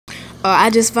I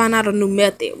just found out a new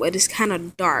method where it's kind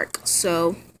of dark.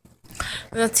 So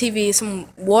the TV, some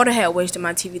water had wasted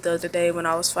my TV the other day when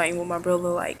I was fighting with my brother.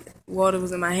 Like, water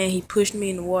was in my hand. He pushed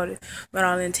me in the water, went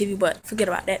all in the TV. But forget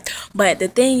about that. But the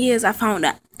thing is, I found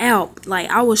an app. Like,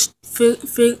 I was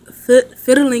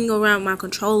fiddling around my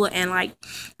controller, and like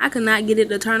I could not get it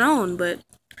to turn on. But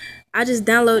I just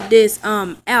downloaded this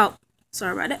app.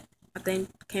 Sorry about that. I think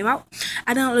it came out.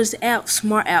 I downloaded this app,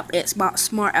 Smart App, Xbox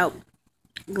Smart App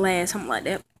Glass, something like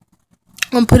that.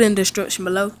 I'm gonna put it in the description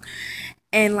below.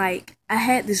 And like I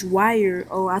had this wire.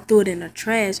 Oh, I threw it in the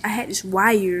trash. I had this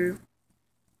wire,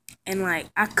 and like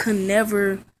I could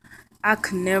never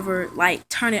like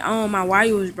turn it on. My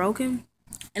wire was broken,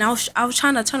 and I was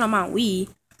trying to turn on my Wii.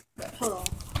 Hold on.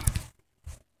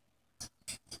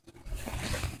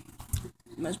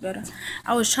 Much better.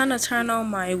 I was trying to turn on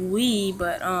my Wii,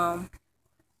 but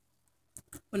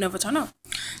would never turn on.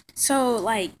 So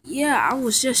like, yeah, I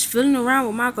was just fiddling around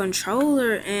with my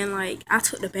controller, and like I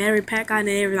took the battery pack out and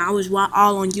everything. I was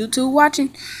all on YouTube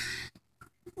watching.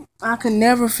 I could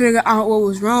never figure out what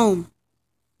was wrong.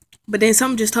 But then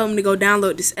someone just told me to go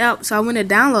download this app, so I went and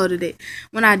downloaded it.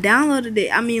 When I downloaded it,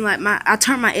 I mean, like I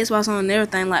turned my Xbox on and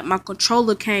everything. Like my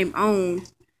controller came on.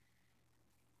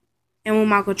 And when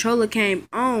my controller came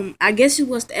on, I guess it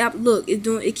was the app. Look,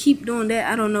 it keep doing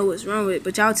that. I don't know what's wrong with it,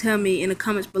 but y'all tell me in the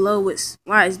comments below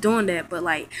why it's doing that. But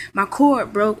like my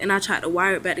cord broke, and I tried to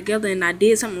wire it back together, and I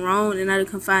did something wrong, and I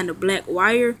couldn't find the black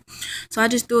wire, so I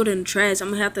just threw it in the trash. I'm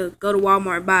gonna have to go to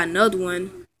Walmart and buy another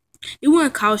one. It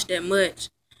wouldn't cost that much,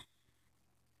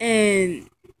 and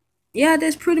yeah,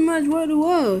 that's pretty much what it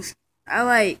was.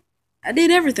 I did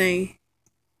everything.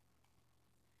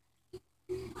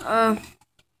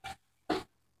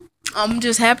 I'm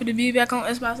just happy to be back on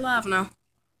Xbox Live now.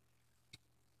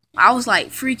 I was like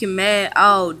freaking mad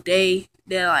all day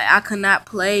that like I could not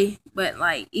play, but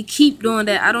like it keep doing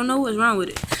that. I don't know what's wrong with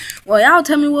it. Well, y'all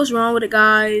tell me what's wrong with it,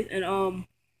 guys, and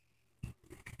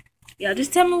yeah,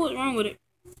 just tell me what's wrong with it.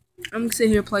 I'm gonna sit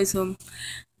here and play some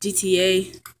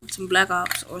GTA, some Black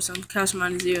Ops, or some Couch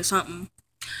Z or something.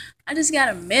 I just got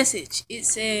a message. It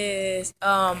says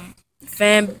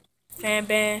fan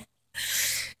ban.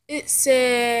 It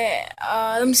said,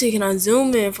 let me see, can I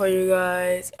zoom in for you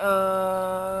guys?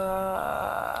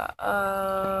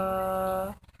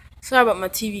 Sorry about my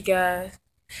TV, guys.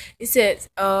 It says,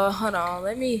 hold on,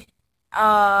 let me,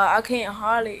 I can't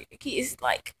hardly, it's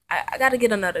like, I gotta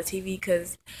get another TV,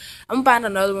 because I'm buying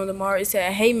another one tomorrow. It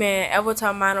said, hey man,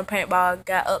 Avatar Minor Paintball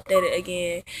got updated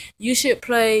again. You should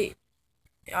play,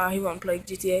 he won't play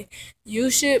GTA. You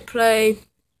should play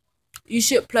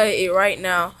it right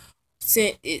now.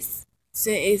 Since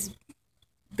it's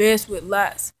best with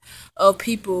lots of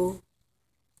people.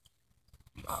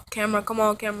 Camera, come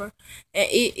on, camera. And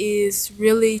it is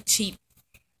really cheap.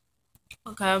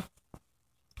 Okay.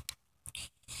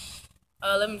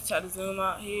 Let me try to zoom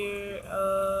out here.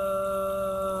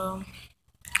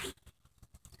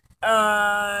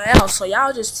 Yeah, so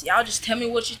y'all just tell me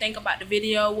what you think about the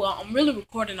video. Well, I'm really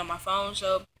recording on my phone,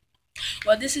 so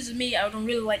well, this is me. I don't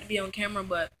really like to be on camera,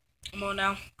 but come on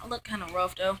now. I look kind of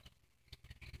rough though.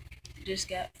 Just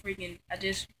got freaking. I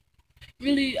just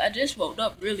woke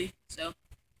up really. So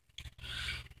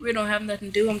we don't have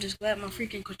nothing to do. I'm just glad my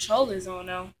freaking controller's on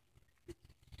now.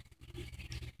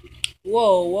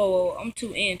 Whoa. I'm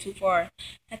too far.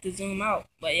 Have to zoom out.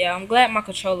 But yeah, I'm glad my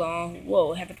controller on.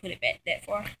 Whoa, have to put it back that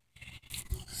far.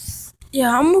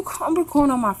 Yeah, I'm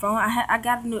recording on my phone. I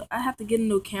have to get a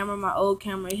new camera. My old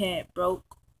camera had broke.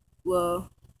 Well,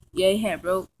 yeah, it had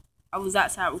broke. I was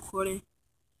outside recording.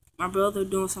 My brother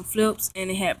doing some flips, and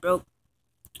it had broke.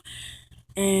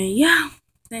 And yeah,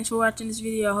 thanks for watching this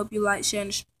video. I hope you like, share,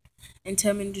 and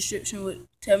tell me in the description.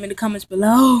 Tell me in the comments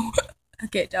below.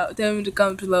 Okay, y'all. Tell me in the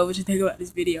comments below what you think about this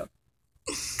video.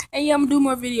 And yeah, I'm gonna do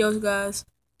more videos, guys.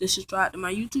 Just subscribe to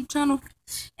my YouTube channel.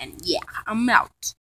 And yeah, I'm out.